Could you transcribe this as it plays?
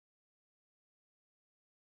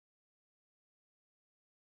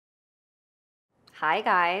Hi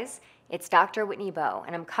guys, it's Dr. Whitney Bowe,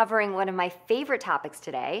 and I'm covering one of my favorite topics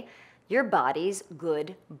today, your body's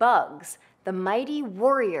good bugs, the mighty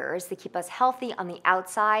warriors that keep us healthy on the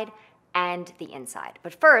outside and the inside.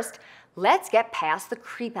 But first, let's get past the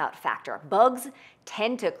creep out factor. Bugs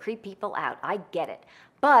tend to creep people out, I get it.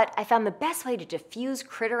 But I found the best way to diffuse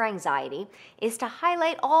critter anxiety is to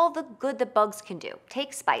highlight all the good that bugs can do.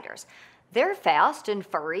 Take spiders. They're fast and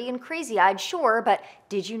furry and crazy-eyed, sure, but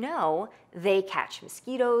did you know they catch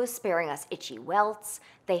mosquitoes, sparing us itchy welts?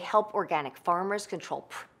 They help organic farmers control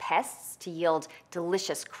pests to yield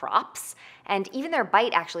delicious crops. And even their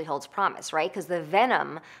bite actually holds promise, right? Because the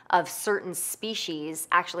venom of certain species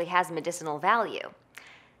actually has medicinal value.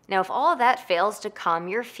 Now, if all of that fails to calm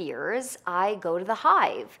your fears, I go to the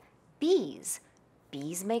hive. Bees.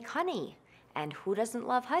 Bees make honey. And who doesn't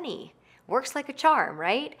love honey? Works like a charm,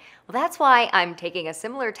 right? Well, that's why I'm taking a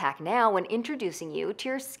similar tack now when introducing you to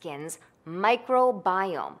your skin's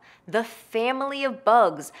microbiome, the family of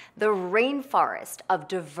bugs, the rainforest of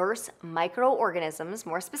diverse microorganisms,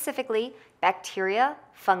 more specifically bacteria,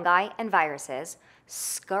 fungi, and viruses,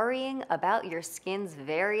 scurrying about your skin's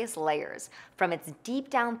various layers, from its deep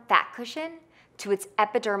down fat cushion to its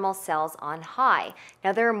epidermal cells on high.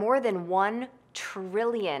 Now, there are more than 1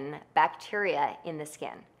 trillion bacteria in the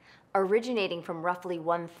skin, originating from roughly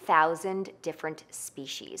 1,000 different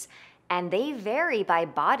species. And they vary by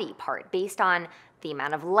body part based on the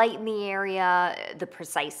amount of light in the area, the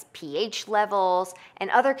precise pH levels, and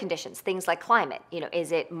other conditions, things like climate.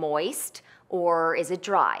 Is it moist or is it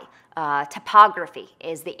dry? Topography,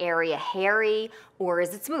 is the area hairy or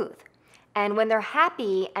is it smooth? And when they're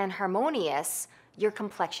happy and harmonious, your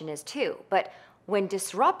complexion is too. But when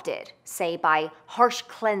disrupted, say by harsh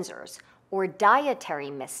cleansers or dietary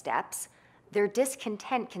missteps, their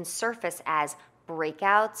discontent can surface as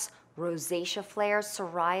breakouts, rosacea flares,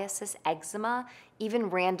 psoriasis, eczema, even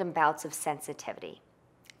random bouts of sensitivity.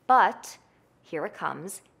 But here it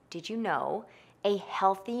comes. Did you know a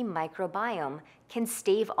healthy microbiome can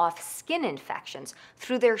stave off skin infections?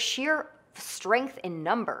 Through their sheer strength in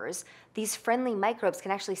numbers, these friendly microbes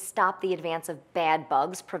can actually stop the advance of bad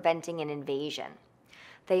bugs, preventing an invasion.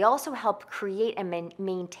 They also help create and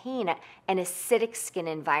maintain an acidic skin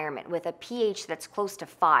environment with a pH that's close to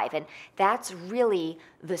 5, and that's really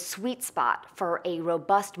the sweet spot for a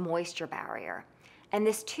robust moisture barrier. And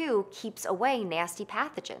this too keeps away nasty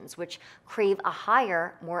pathogens, which crave a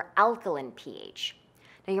higher, more alkaline pH.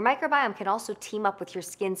 Now, your microbiome can also team up with your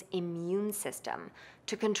skin's immune system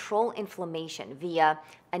to control inflammation via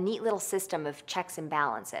a neat little system of checks and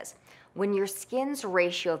balances. When your skin's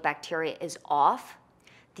ratio of bacteria is off,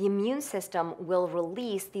 the immune system will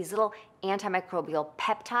release these little antimicrobial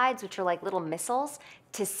peptides, which are like little missiles,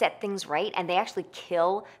 to set things right, and they actually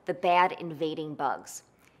kill the bad invading bugs.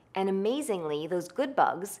 And amazingly, those good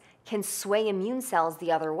bugs can sway immune cells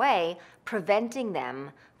the other way, preventing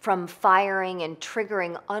them from firing and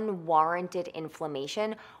triggering unwarranted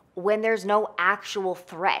inflammation when there's no actual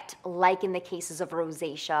threat, like in the cases of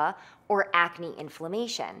rosacea or acne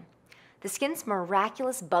inflammation. The skin's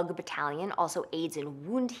miraculous bug battalion also aids in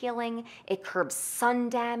wound healing, it curbs sun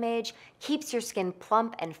damage, keeps your skin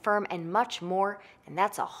plump and firm, and much more, and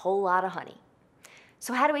that's a whole lot of honey.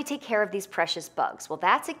 So how do we take care of these precious bugs? Well,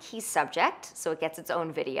 that's a key subject, so it gets its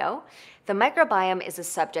own video. The microbiome is a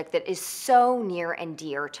subject that is so near and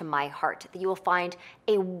dear to my heart that you will find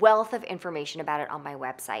a wealth of information about it on my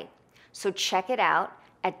website. So check it out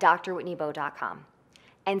at drwhitneybowe.com.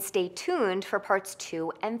 And stay tuned for parts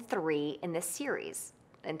 2 and 3 in this series.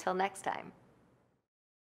 Until next time.